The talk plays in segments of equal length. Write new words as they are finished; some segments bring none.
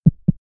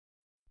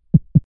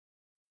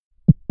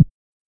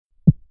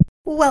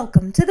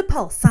Welcome to The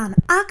Pulse on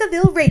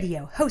Acaville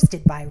Radio,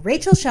 hosted by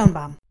Rachel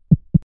Schoenbaum.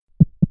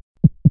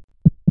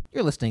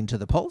 You're listening to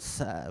The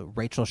Pulse.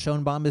 Rachel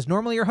Schoenbaum is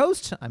normally your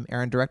host. I'm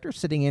Aaron Director,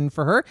 sitting in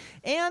for her.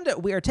 And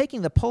we are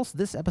taking The Pulse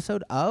this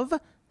episode of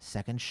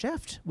Second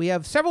Shift. We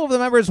have several of the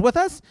members with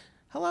us.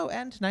 Hello,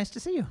 and nice to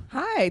see you.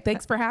 Hi,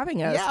 thanks for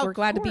having us. Yeah, We're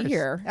glad to be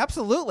here.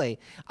 Absolutely.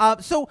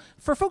 So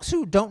for folks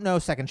who don't know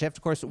Second Shift,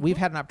 of course, we've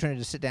had an opportunity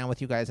to sit down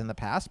with you guys in the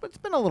past, but it's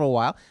been a little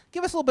while.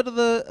 Give us a little bit of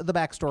the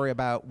backstory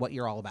about what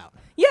you're all about.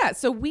 Yeah,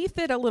 so we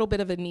fit a little bit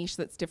of a niche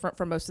that's different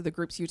from most of the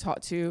groups you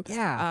talk to,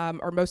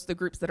 or most of the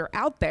groups that are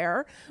out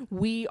there.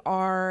 We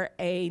are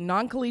a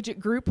non-collegiate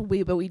group,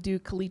 but we do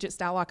collegiate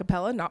style a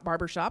cappella, not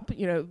barbershop,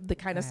 the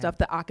kind of stuff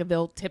that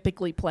Acaville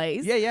typically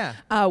plays. Yeah.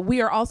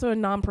 We are also a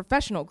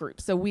non-professional group,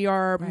 so we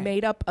are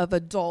made up of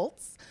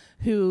adults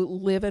who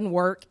live and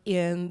work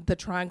in the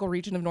Triangle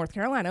region of North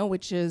Carolina,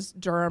 which is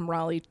Durham,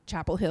 Raleigh,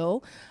 Chapel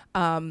Hill.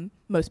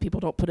 Most people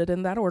don't put it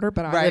in that order,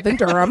 but I live in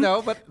Durham.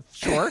 No, but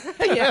sure.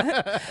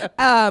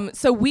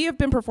 So we have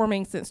been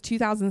performing since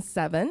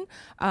 2007,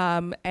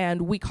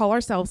 and we call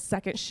ourselves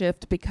Second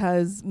Shift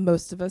because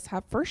most of us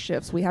have first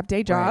shifts. We have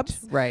day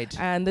jobs. Right.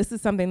 And this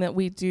is something that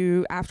we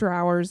do after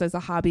hours as a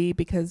hobby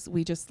because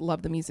we just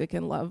love the music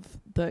and love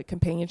the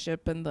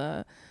companionship and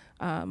the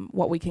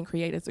what we can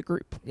create as a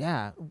group.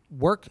 Yeah.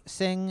 Work,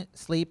 sing,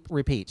 sleep,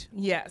 repeat.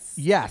 Yes.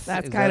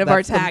 That's kind of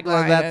our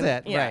tagline. That's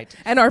it. Yeah. Right.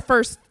 And our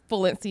first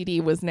full-length CD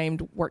was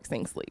named Work,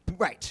 Sing, Sleep.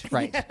 Right.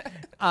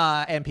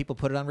 And people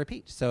put it on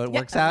repeat, so it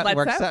works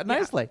out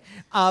nicely.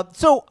 Yeah.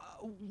 So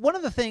one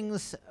of the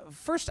things,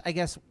 first, I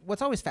guess,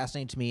 what's always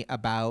fascinating to me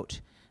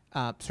about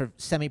sort of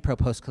semi-pro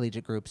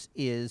post-collegiate groups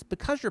is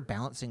because you're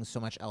balancing so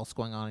much else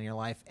going on in your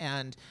life,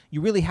 and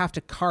you really have to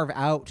carve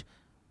out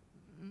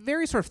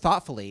very sort of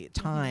thoughtfully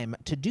time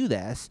to do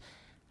this.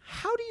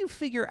 How do you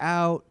figure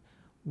out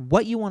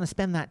what you want to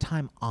spend that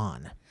time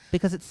on?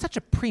 Because it's such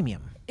a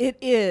premium. It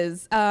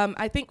is.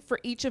 I think for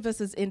each of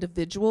us as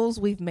individuals,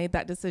 we've made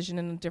that decision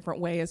in a different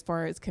way as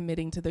far as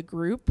committing to the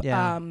group.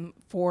 Yeah.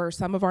 For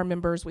some of our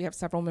members, we have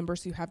several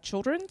members who have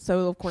children.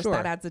 So, of course,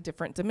 that adds a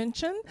different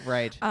dimension.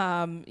 Right.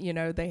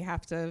 They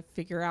have to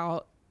figure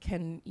out,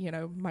 can,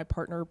 my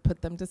partner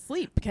put them to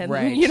sleep? Can,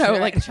 Right.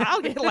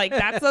 child,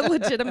 that's a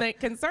legitimate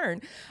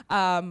concern.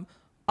 On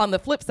the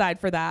flip side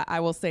for that, I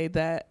will say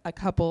that a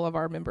couple of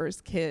our members'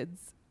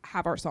 kids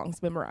have our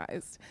songs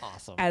memorized.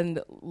 Awesome.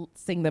 And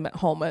sing them at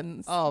home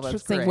and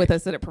sing great. with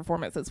us at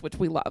performances, which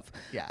we love.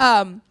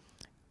 Yeah.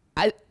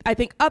 I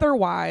think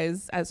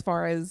otherwise, as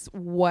far as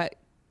what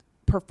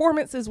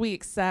performances we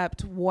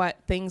accept,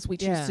 what things we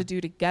choose to do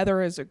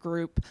together as a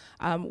group,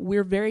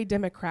 we're very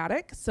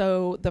democratic.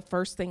 So the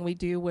first thing we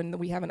do when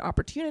we have an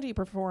opportunity to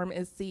perform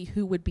is see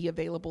who would be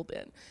available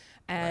then.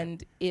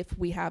 And if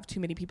we have too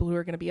many people who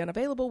are going to be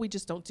unavailable, we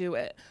just don't do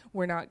it.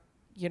 We're not,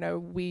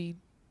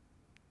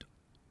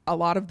 a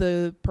lot of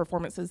the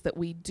performances that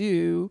we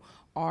do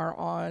are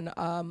on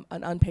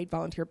an unpaid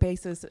volunteer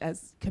basis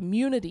as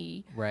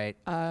community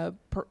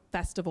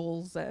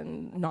festivals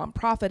and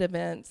nonprofit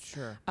events.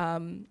 Sure.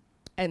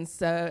 And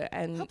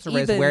helps to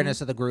raise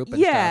awareness of the group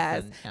and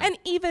stuff. And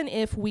even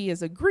if we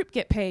as a group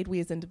get paid, we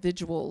as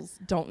individuals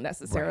don't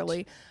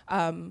necessarily.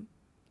 And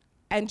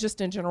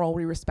just in general,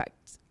 we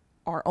respect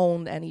our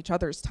own and each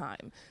other's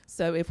time.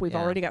 So if we've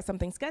already got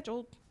something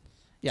scheduled,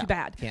 too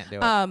bad. Can't do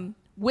it.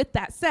 With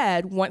that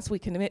said, once we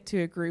commit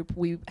to a group,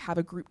 we have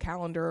a group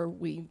calendar.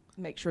 We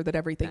make sure that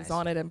everything's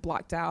on it and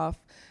blocked off,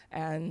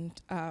 and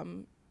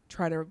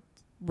try to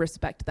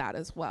respect that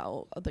as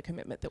well, the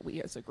commitment that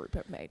we as a group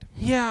have made.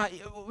 Yeah,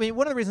 I mean,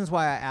 one of the reasons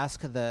why I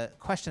ask the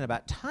question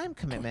about time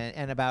commitment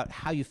and about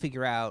how you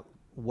figure out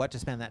what to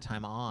spend that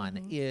time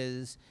on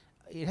is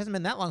it hasn't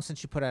been that long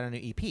since you put out a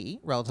new EP,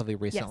 relatively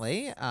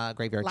recently,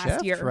 Graveyard Last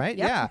Shift, year. right?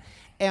 Yep. Yeah,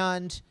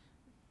 and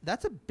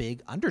that's a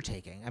big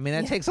undertaking. I mean,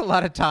 that takes a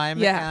lot of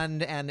time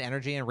and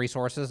energy and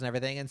resources and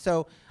everything. And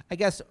so I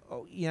guess,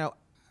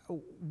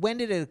 when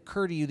did it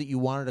occur to you that you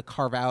wanted to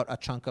carve out a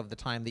chunk of the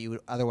time that you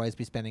would otherwise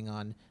be spending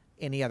on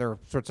any other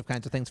sorts of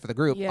kinds of things for the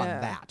group on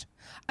that?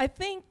 I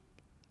think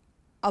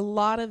a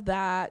lot of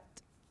that,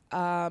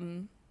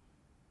 in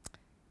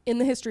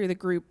the history of the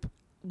group,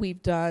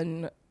 we've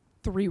done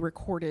 3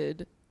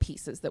 recorded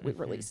pieces that we've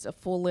released. A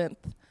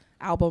full-length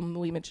album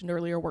we mentioned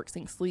earlier, Work,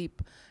 Sing,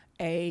 Sleep,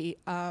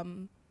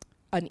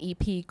 an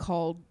EP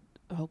called,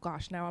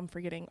 now I'm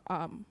forgetting,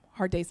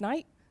 Hard Day's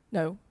Night?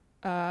 No,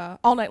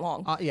 All Night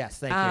Long. Yes,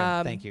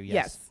 thank you.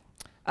 Yes.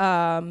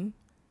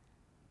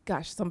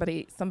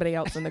 Somebody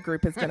else in the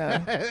group is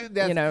gonna,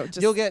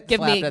 just you'll get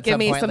give me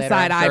some later,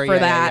 side eye for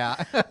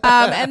that.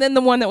 Yeah. And then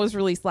the one that was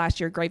released last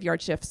year,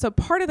 Graveyard Shift. So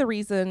part of the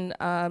reason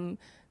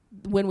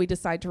when we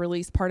decide to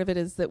release, part of it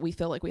is that we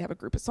feel like we have a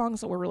group of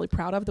songs that we're really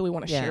proud of that we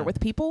want to share with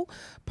people.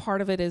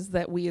 Part of it is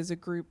that we as a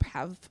group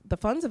have the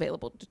funds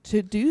available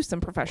to do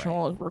some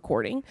professional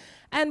recording.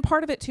 And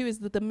part of it too is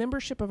that the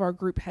membership of our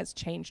group has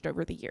changed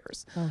over the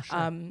years. Oh,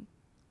 sure.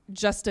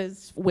 just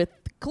as with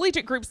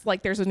collegiate groups,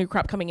 like there's a new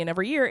crop coming in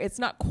every year. It's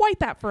not quite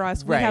that for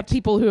us. Right. We have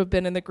people who have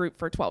been in the group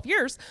for 12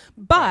 years,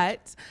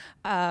 but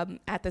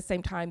at the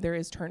same time, there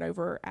is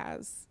turnover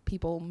as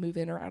people move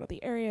in or out of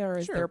the area, or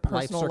as their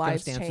personal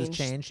lives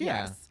change.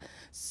 Yeah. Yes.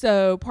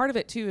 So part of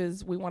it too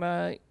is we want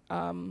to,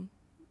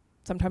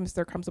 sometimes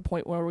there comes a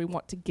point where we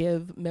want to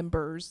give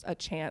members a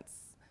chance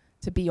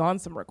to be on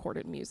some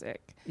recorded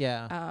music.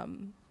 Yeah.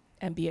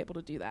 And be able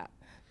to do that.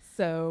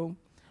 So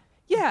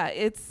yeah,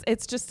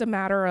 it's just a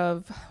matter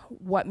of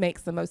what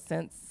makes the most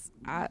sense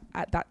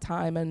at that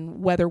time,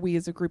 and whether we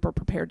as a group are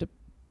prepared to,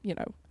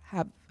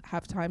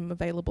 have time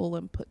available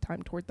and put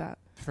time toward that.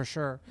 For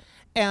sure.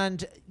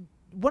 And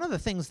one of the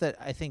things that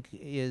I think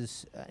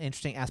is an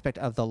interesting aspect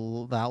of the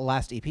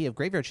last EP of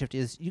Graveyard Shift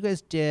is you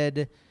guys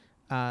did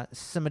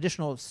some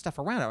additional stuff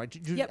around it.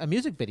 Did you do a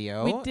music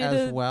video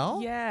as well?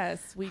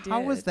 Yes, we did.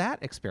 How was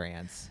that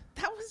experience?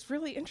 That was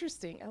really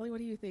interesting. Ellie, what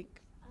do you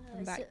think?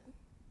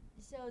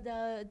 So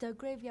the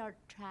graveyard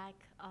track,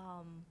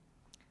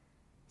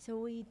 so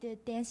we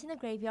did Dance in the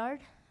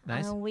Graveyard.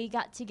 Nice. We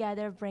got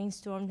together,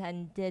 brainstormed,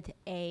 and did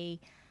a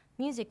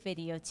music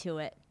video to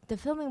it. The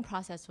filming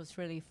process was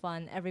really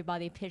fun.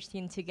 Everybody pitched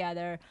in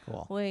together.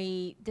 Cool.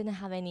 We didn't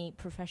have any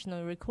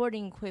professional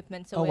recording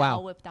equipment, so Oh, we wow.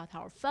 all whipped out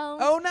our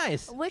phones. Oh,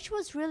 nice. Which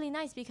was really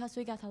nice because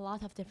we got a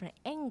lot of different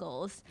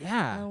angles.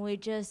 Yeah. And we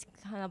just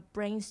kind of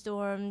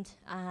brainstormed,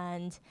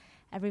 and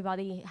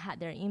everybody had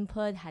their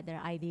input, had their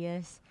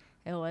ideas.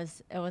 It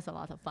was a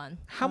lot of fun.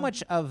 How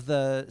much of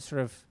the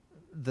sort of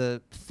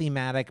the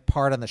thematic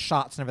part and the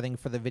shots and everything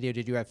for the video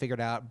did you have figured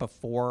out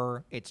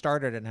before it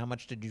started, and how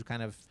much did you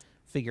kind of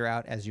figure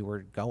out as you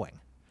were going?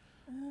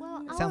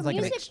 Well, our Sounds like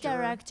a music mixture.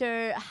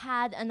 director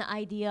had an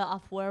idea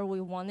of where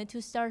we wanted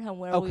to start and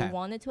where we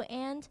wanted to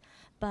end,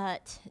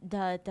 but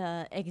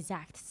the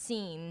exact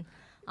scene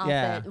of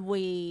it,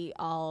 we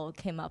all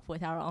came up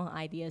with our own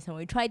ideas, and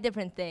we tried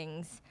different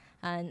things.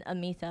 And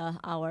Amitha,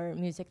 our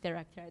music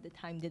director at the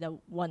time, did a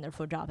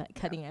wonderful job at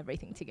cutting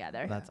everything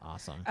together. That's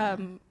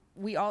awesome.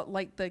 We all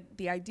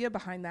the idea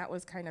behind that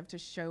was kind of to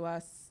show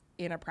us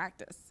in a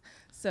practice.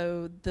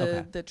 So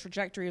the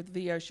trajectory of the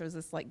video shows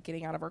us like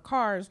getting out of our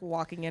cars,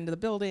 walking into the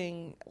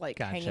building, like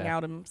hanging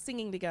out and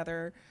singing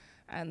together.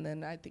 And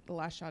then I think the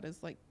last shot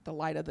is like the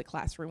light of the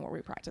classroom where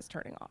we practice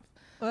turning off.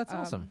 Well, that's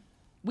awesome.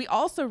 We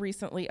also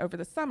recently, over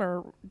the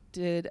summer,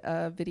 did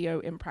a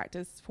video in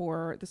practice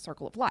for the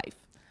Circle of Life.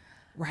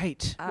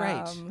 Right.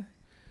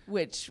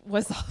 Which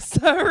was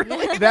also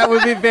really That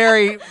would be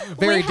very,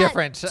 very had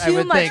different, I too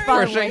would much think.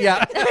 fun For sure. with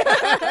Yeah.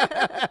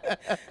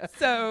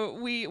 So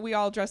we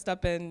all dressed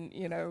up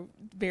in,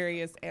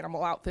 various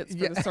animal outfits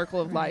for the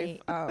Circle of Life.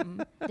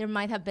 There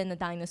might have been a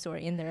dinosaur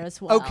in there as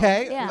well.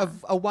 Okay. Yeah.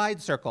 A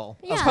wide circle.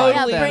 Yeah, of yeah,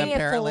 hope then, bring it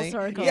full apparently.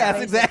 circle,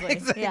 Yes, basically.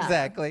 exactly. Yeah.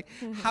 Exactly.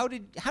 How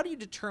do you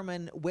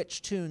determine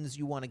which tunes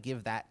you want to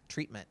give that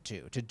treatment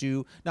to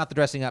do, not the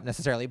dressing up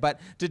necessarily, but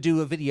to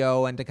do a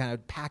video and to kind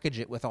of package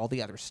it with all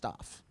the other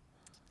stuff?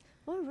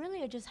 Well,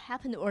 really, it just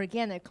happened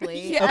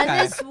organically. Yeah.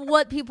 And it's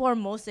what people are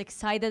most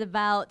excited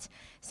about.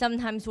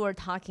 Sometimes we're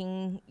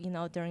talking,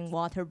 during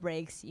water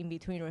breaks in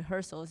between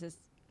rehearsals,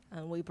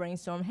 and we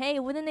brainstorm, hey,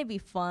 wouldn't it be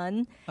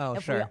fun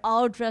if we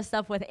all dressed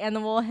up with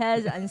animal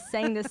heads and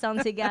sang the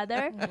song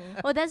together?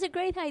 Well, that's a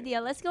great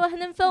idea. Let's go ahead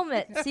and film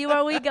it. See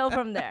where we go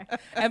from there.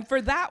 And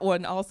for that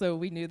one, also,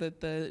 we knew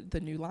that the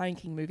new Lion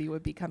King movie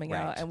would be coming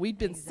out. And we'd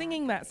been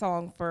singing that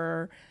song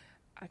for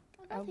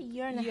About a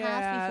year and a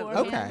half before.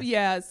 Okay.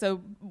 Yeah,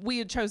 so we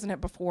had chosen it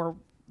before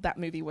that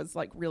movie was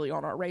like really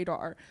on our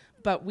radar,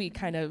 but we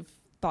kind of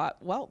thought,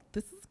 well,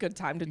 this is a good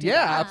time to do that.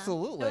 Yeah,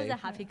 absolutely. It was a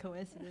happy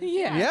coincidence.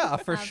 Yeah.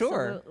 For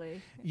sure.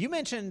 Absolutely. You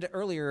mentioned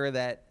earlier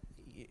that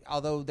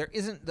although there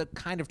isn't the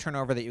kind of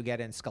turnover that you get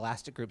in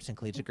scholastic groups and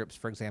collegiate groups,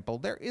 for example,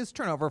 there is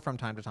turnover from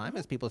time to time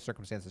as people's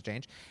circumstances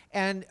change.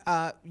 And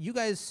you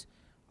guys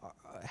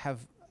have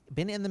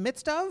been in the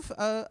midst of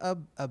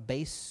a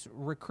bass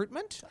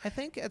recruitment, I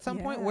think, at some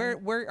point.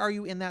 Where are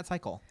you in that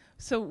cycle?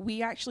 So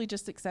we actually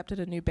just accepted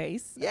a new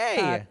bass.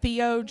 Yay!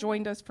 Theo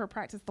joined us for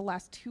practice the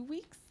last 2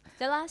 weeks.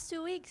 The last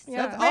 2 weeks.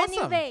 Yeah. That's Brand new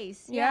awesome.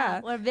 bass. Yeah.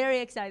 We're very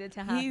excited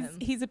to have him.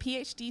 He's a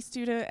PhD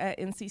student at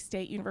NC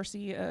State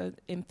University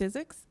in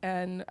physics,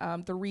 and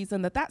the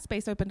reason that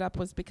space opened up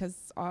was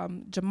because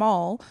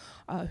Jamal,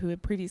 who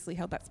had previously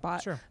held that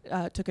spot,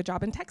 took a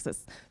job in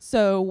Texas,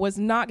 so was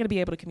not going to be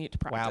able to commute to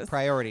practice. Wow,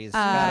 priorities.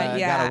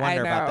 Gotta wonder I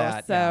know. about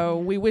that. So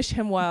we wish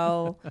him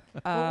well.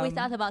 We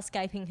thought about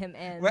Skyping him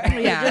in. Right. But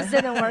it just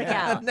didn't work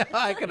out. No,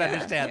 I can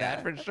understand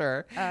that for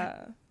sure.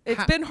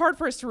 It's been hard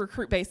for us to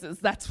recruit bases.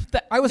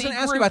 I was going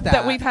to ask you about that.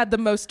 That we've had the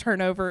most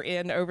turnover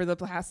in over the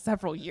past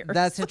several years.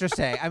 That's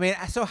interesting. I mean,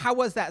 so how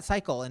was that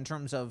cycle in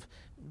terms of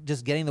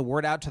just getting the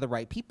word out to the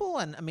right people?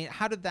 And I mean,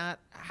 how did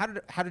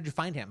you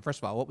find him? First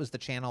of all, what was the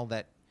channel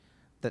that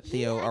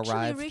Theo arrived through?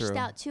 He actually reached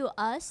out to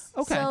us.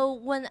 Okay. So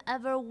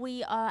whenever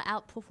we are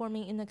out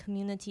performing in the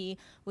community,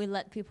 we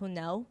let people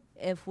know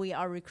if we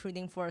are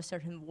recruiting for a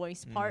certain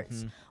voice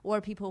parts,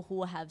 or people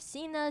who have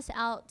seen us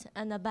out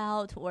and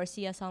about or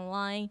see us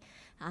online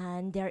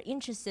and they're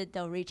interested,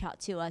 they'll reach out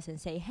to us and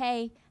say,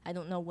 hey, I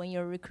don't know when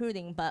you're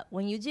recruiting, but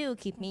when you do,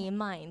 keep me in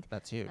mind.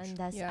 That's huge. And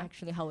that's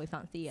actually how we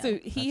found Theo. So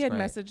he had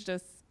messaged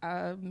us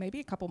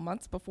maybe a couple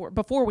months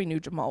before we knew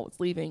Jamal was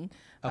leaving.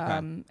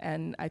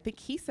 And I think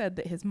he said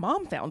that his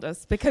mom found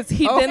us because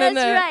he'd been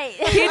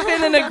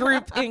in a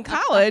group in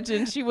college,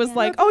 and she was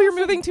like, oh, you're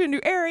moving to a new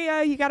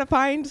area. You got to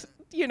find,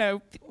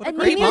 a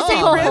great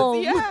musical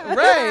home. Yeah.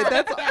 Right.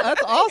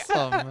 That's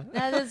awesome.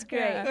 That is great.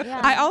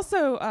 Yeah. I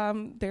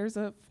also, there's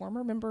a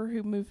former member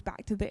who moved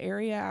back to the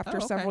area after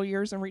several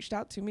years and reached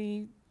out to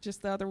me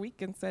just the other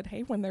week and said,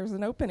 hey, when there's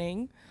an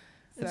opening.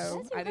 So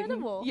that's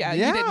incredible. You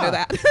didn't know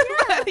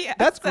that.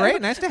 That's great.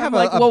 Nice to have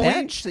a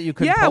bench that you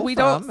could pull we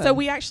from. So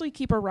we actually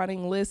keep a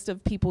running list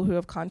of people who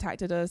have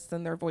contacted us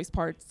and their voice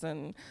parts,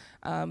 and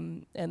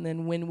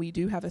then when we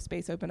do have a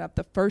space open up,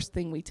 the first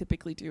thing we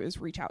typically do is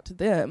reach out to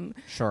them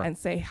and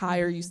say, hi,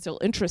 are you still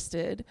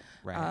interested?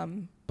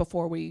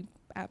 Before we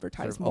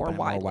advertise more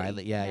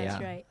widely.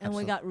 That's right. And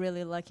we got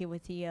really lucky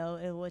with Theo.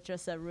 It was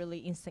just a really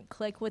instant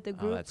click with the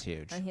group. Oh, that's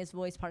huge. And his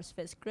voice parts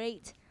fits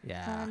great.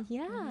 Yeah.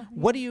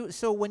 What do you,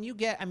 so when you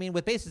get, I mean,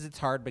 with basses, it's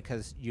hard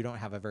because you don't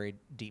have a very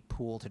deep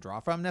pool to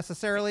draw from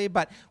necessarily,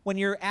 but when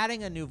you're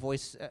adding a new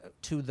voice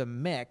to the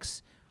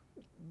mix,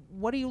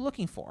 what are you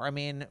looking for? I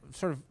mean,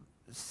 sort of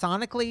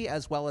sonically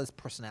as well as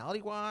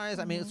personality wise?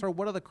 I mean, sort of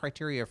what are the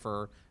criteria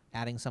for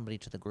adding somebody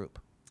to the group?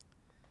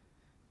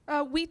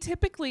 We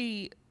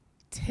typically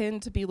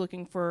tend to be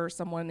looking for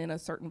someone in a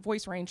certain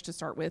voice range to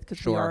start with,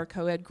 because we are a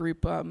co-ed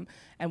group, and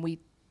we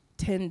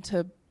tend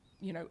to,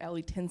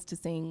 Ellie tends to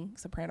sing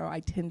soprano, I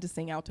tend to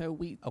sing alto.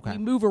 We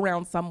move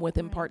around some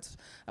within parts.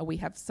 We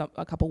have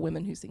a couple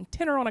women who sing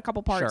tenor on a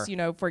couple parts,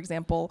 for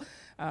example,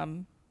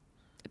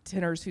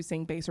 tenors who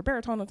sing bass or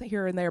baritone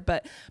here and there,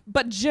 but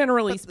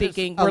generally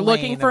speaking, we're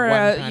looking for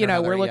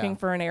looking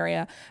for an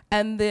area.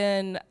 And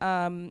then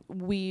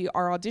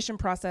our audition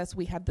process,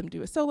 we have them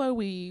do a solo.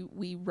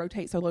 We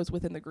rotate solos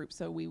within the group,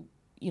 so we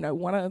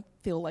want to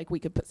feel like we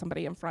could put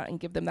somebody in front and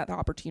give them that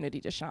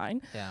opportunity to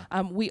shine.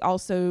 We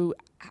also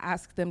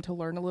ask them to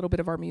learn a little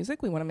bit of our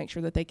music. We want to make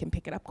sure that they can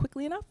pick it up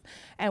quickly enough,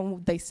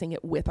 and they sing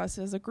it with us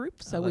as a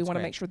group, so we want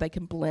to make sure they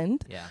can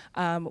blend.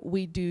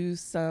 We do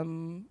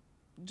some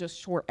just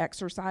short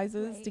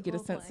exercises to get a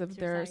sense of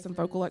some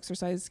vocal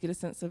exercises to get a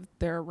sense of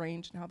their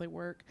range and how they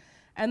work.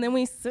 And then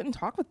we sit and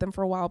talk with them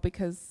for a while,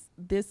 because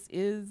this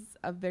is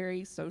a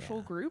very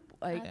social group.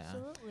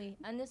 Absolutely.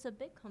 And it's a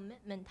big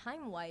commitment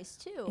time-wise,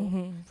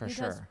 too. For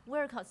because sure.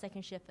 We're called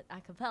Second Shift at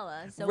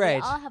Acapella, so we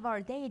all have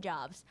our day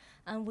jobs,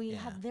 and we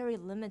have very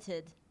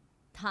limited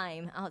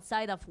time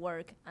outside of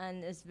work,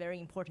 and it's very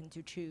important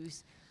to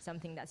choose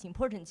something that's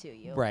important to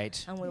you.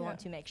 Right. And we want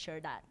to make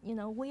sure that,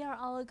 we are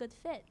all a good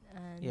fit.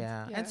 And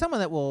and someone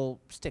that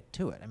will stick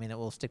to it. I mean, it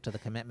will stick to the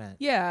commitment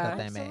that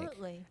they make.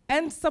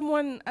 And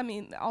someone, I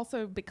mean,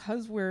 also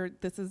because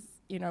this is,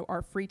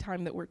 our free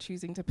time that we're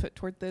choosing to put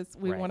toward this,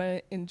 we want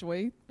to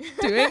enjoy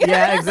doing it.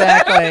 Yeah,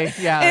 exactly.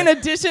 Yeah. In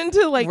addition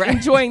to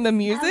enjoying the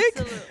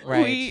music,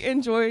 we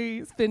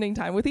enjoy spending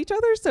time with each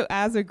other. So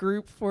as a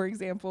group, for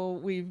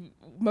example,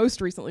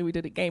 most recently we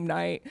did a game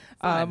night.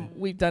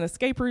 We've done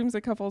escape rooms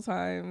a couple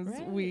times.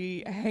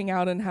 We hang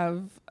out and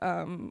have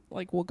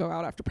we'll go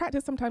out after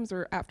practice sometimes,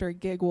 or after a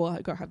gig we'll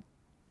go have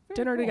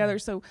dinner together.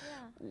 So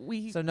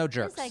so no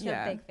jerks. It's like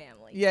a big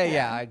family.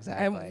 Yeah,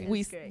 exactly. And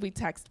we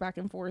text back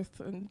and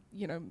forth and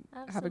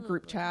have a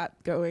group chat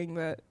going.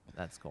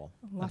 That's cool.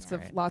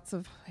 Lots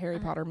of Harry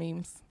Potter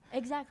memes.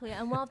 Exactly.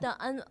 And one of the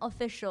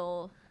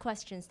unofficial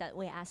questions that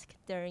we ask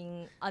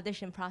during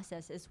audition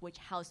process is, which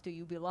house do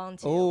you belong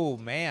to? Oh,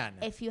 man.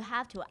 If you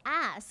have to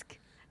ask,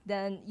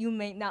 then you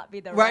may not be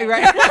the right.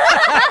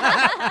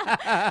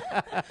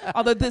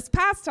 Although this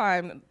past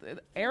time,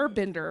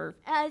 Airbender.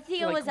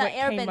 Theo was an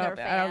Airbender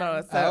fan. I don't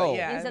know. So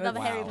instead of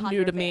a Harry Potter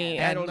new to me,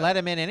 and let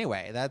him in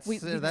anyway. That's we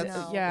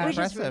impressive.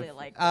 just really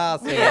like.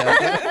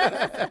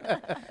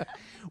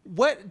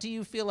 What do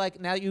you feel like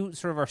now you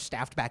sort of are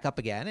staffed back up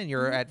again and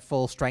you're at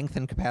full strength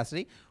and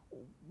capacity?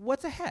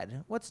 What's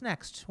ahead? What's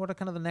next? What are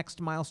kind of the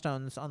next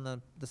milestones on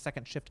the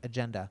Second Shift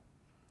agenda?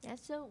 Yeah,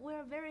 so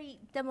we're a very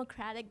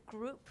democratic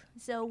group.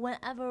 So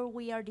whenever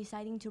we are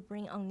deciding to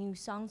bring on new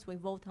songs, we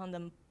vote on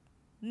them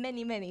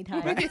many, many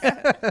times.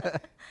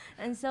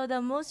 And so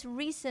the most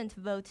recent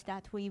vote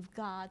that we've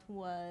got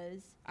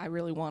was I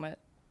Really Want It,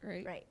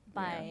 right? Right,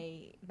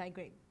 by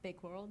Great Big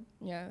World.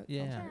 Yeah.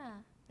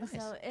 Nice.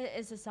 So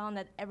it's a song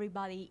that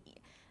everybody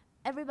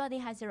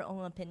has their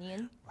own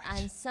opinion,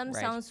 and some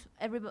songs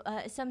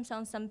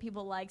some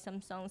people like,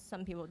 some songs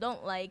some people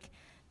don't like.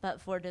 But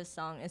for this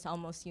song, it's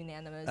almost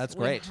unanimous. That's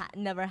great.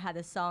 Never had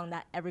a song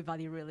that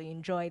everybody really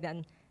enjoyed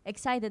and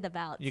excited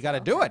about. You got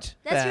to do it.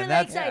 That's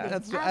really exciting.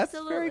 That's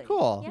very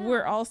cool. Yeah.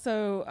 We're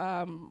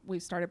also,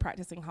 we've started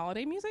practicing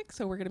holiday music.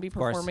 So we're going to be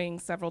performing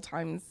several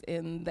times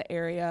in the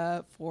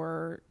area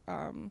for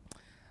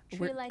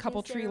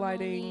couple tree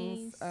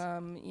lightings,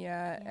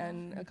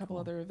 and a couple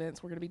other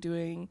events. We're going to be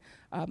doing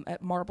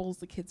at Marbles,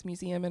 the Kids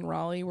Museum in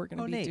Raleigh. We're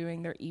going to be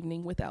doing their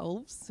Evening with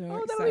Elves. So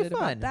we're excited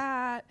about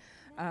that.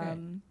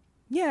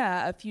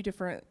 A few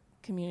different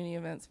community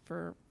events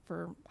for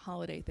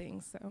holiday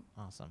things. So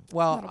awesome.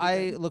 Well,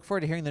 I look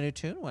forward to hearing the new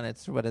tune when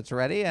it's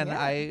ready, and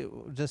I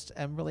just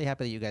am really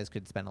happy that you guys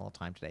could spend a little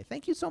time today.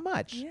 Thank you so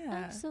much. Yeah,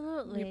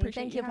 absolutely.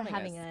 Thank you for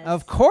having us.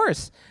 Of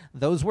course.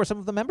 Those were some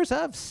of the members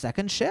of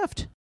Second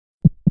Shift.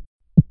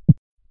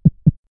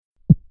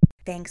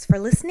 Thanks for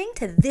listening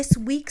to this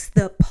week's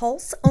The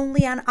Pulse,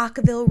 only on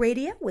Acaville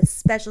Radio, with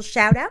special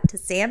shout out to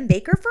Sam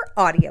Baker for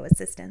audio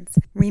assistance.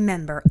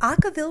 Remember,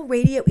 Acaville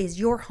Radio is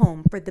your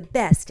home for the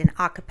best in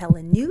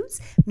acapella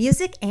news,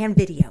 music, and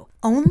video,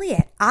 only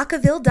at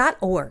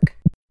acaville.org.